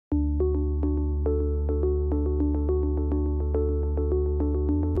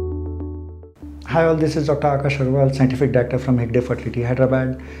Hi all, this is Dr. Akash Agarwal, Scientific Director from Hegde Fertility,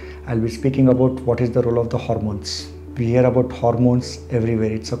 Hyderabad. I'll be speaking about what is the role of the hormones. We hear about hormones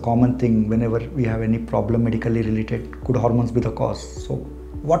everywhere. It's a common thing whenever we have any problem medically related. Could hormones be the cause? So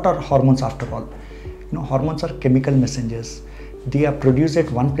what are hormones after all? Hormones are chemical messengers. They are produced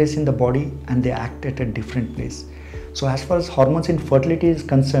at one place in the body and they act at a different place. So as far as hormones in fertility is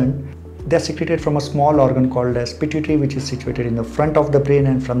concerned, they are secreted from a small organ called as pituitary, which is situated in the front of the brain,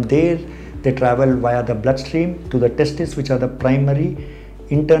 and from there they travel via the bloodstream to the testes, which are the primary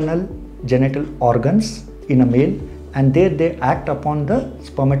internal genital organs in a male, and there they act upon the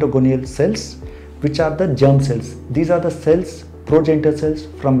spermatogonial cells, which are the germ cells. These are the cells, progenitor cells,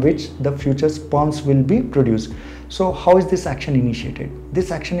 from which the future sperms will be produced. So how is this action initiated?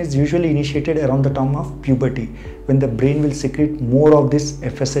 This action is usually initiated around the time of puberty, when the brain will secrete more of this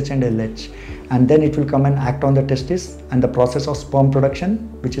FSH and LH, and then it will come and act on the testis, and the process of sperm production,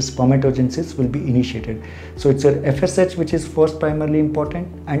 which is spermatogenesis, will be initiated. So it's a FSH which is first primarily important,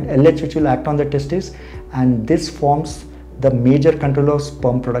 and LH which will act on the testis, and this forms the major controller of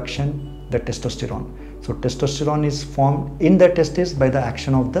sperm production, the testosterone. So testosterone is formed in the testis by the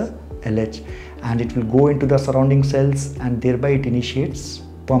action of the LH, and it will go into the surrounding cells, and thereby it initiates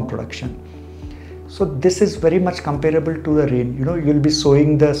sperm production. So this is very much comparable to the rain. You'll be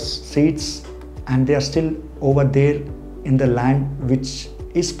sowing the seeds and they are still over there in the land which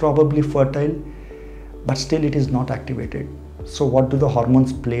is probably fertile, but still it is not activated. So what do the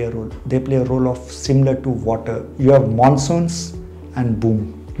hormones play a role? They play a role of similar to water. You have monsoons and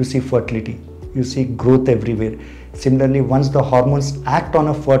boom, you see fertility, you see growth everywhere. Similarly, once the hormones act on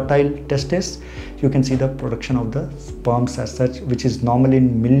a fertile testis, you can see the production of the sperms as such, which is normally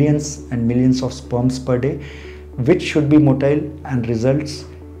in millions and millions of sperms per day, which should be motile and results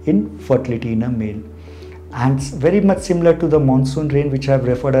in fertility in a male. And very much similar to the monsoon rain, which I have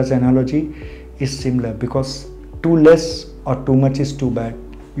referred as analogy, is similar, because too less or too much is too bad.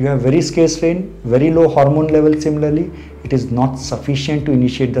 You have very scarce rain, very low hormone level. Similarly, it is not sufficient to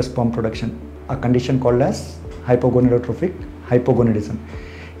initiate the sperm production, a condition called as hypogonadotrophic hypogonadism.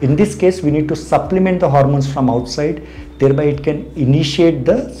 In this case, we need to supplement the hormones from outside, thereby it can initiate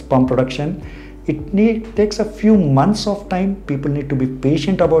the sperm production. It takes a few months of time. People need to be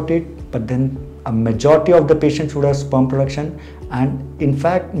patient about it, but then a majority of the patients would have sperm production, and in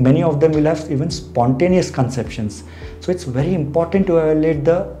fact many of them will have even spontaneous conceptions. So it's very important to evaluate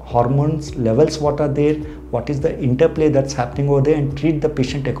the hormones levels, what are there, what is the interplay that's happening over there, and treat the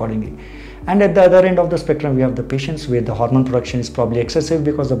patient accordingly. And at the other end of the spectrum, we have the patients where the hormone production is probably excessive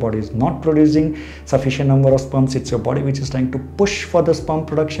because the body is not producing sufficient number of sperms. It's your body which is trying to push for the sperm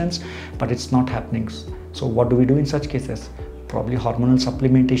productions, but it's not happening. So what do we do in such cases? Probably hormonal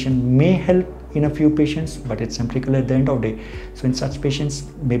supplementation may help in a few patients, but it's empirical at the end of the day. So in such patients,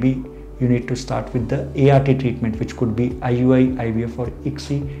 maybe you need to start with the ART treatment, which could be IUI, IVF or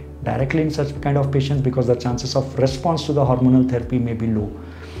ICSI directly in such kind of patients, because the chances of response to the hormonal therapy may be low.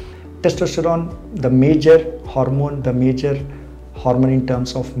 Testosterone, the major hormone in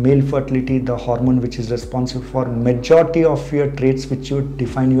terms of male fertility, the hormone which is responsible for majority of your traits which would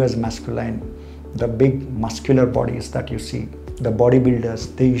define you as masculine. The big muscular bodies that you see, the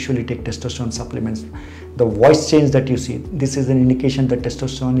bodybuilders, they usually take testosterone supplements. The voice change that you see, this is an indication that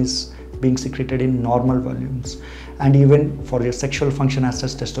testosterone is being secreted in normal volumes. And even for your sexual function as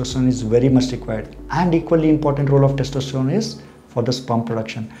such, testosterone is very much required. And equally important role of testosterone is for the sperm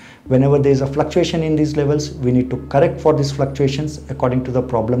production. Whenever there is a fluctuation in these levels, we need to correct for these fluctuations according to the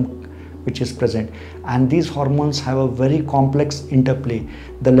problem which is present. And these hormones have a very complex interplay.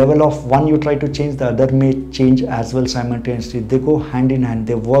 The level of one you try to change, the other may change as well simultaneously. They go hand in hand.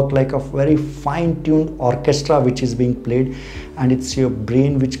 They work like a very fine-tuned orchestra which is being played, and it's your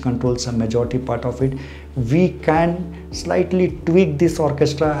brain which controls a majority part of it. We can slightly tweak this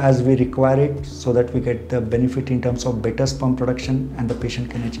orchestra as we require it, so that we get the benefit in terms of better sperm production and the patient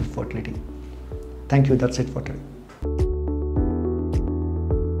can achieve fertility. Thank you. That's it for today.